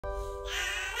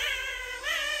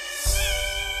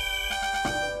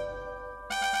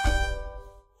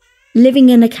Living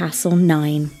in a Castle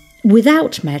 9.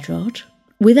 Without Medrod,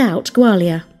 without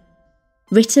Gwalia.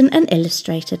 Written and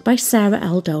illustrated by Sarah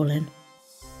L. Dolan.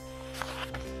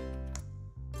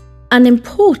 An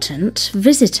important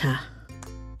visitor.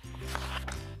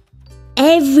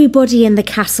 Everybody in the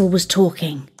castle was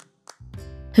talking.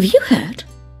 Have you heard?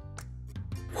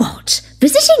 What?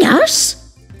 Visiting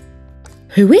us?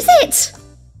 Who is it?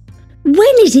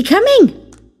 When is he coming?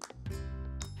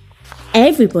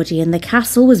 Everybody in the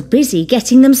castle was busy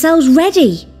getting themselves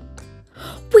ready.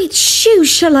 Which shoes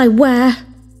shall I wear?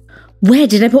 Where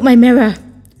did I put my mirror?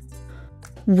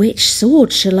 Which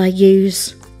sword shall I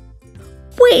use?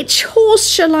 Which horse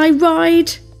shall I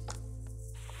ride?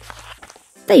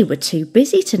 They were too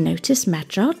busy to notice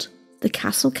Medrod, the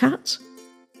castle cat.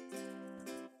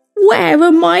 Where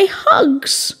are my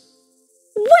hugs?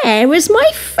 Where is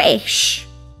my fish?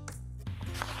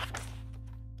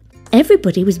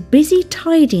 Everybody was busy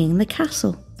tidying the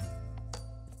castle.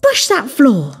 Push that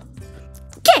floor.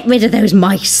 Get rid of those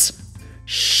mice.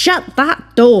 Shut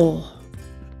that door.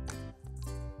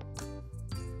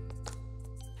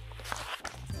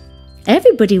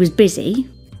 Everybody was busy,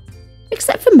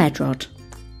 except for Medrod,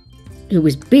 who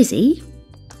was busy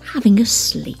having a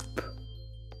sleep.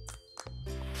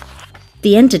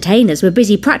 The entertainers were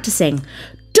busy practicing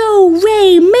Do,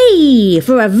 Re, Mi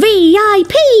for a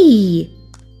VIP.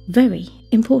 Very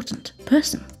important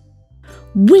person.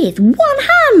 With one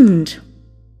hand.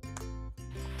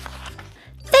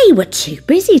 They were too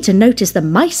busy to notice the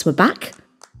mice were back,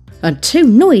 and too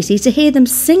noisy to hear them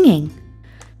singing.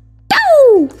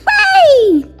 Do,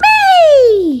 Re,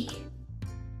 Mi.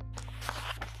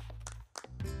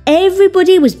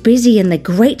 Everybody was busy in the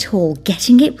great hall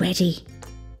getting it ready.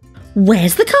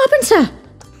 Where's the carpenter?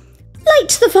 Light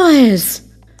the fires.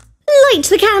 Light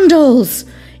the candles.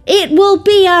 It will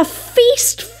be a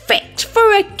feast fit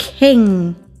for a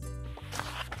king.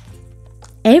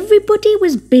 Everybody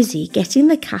was busy getting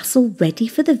the castle ready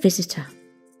for the visitor.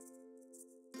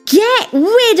 Get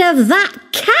rid of that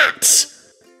cat!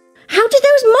 How did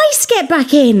those mice get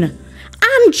back in?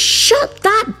 And shut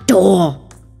that door.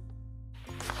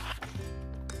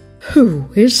 Who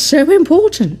is so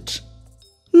important?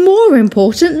 More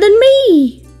important than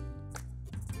me.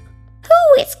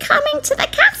 Who is coming to the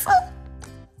castle?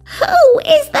 Who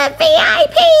is the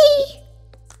VIP?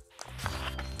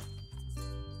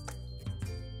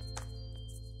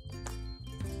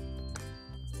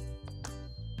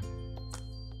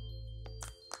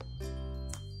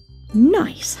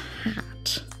 Nice hat.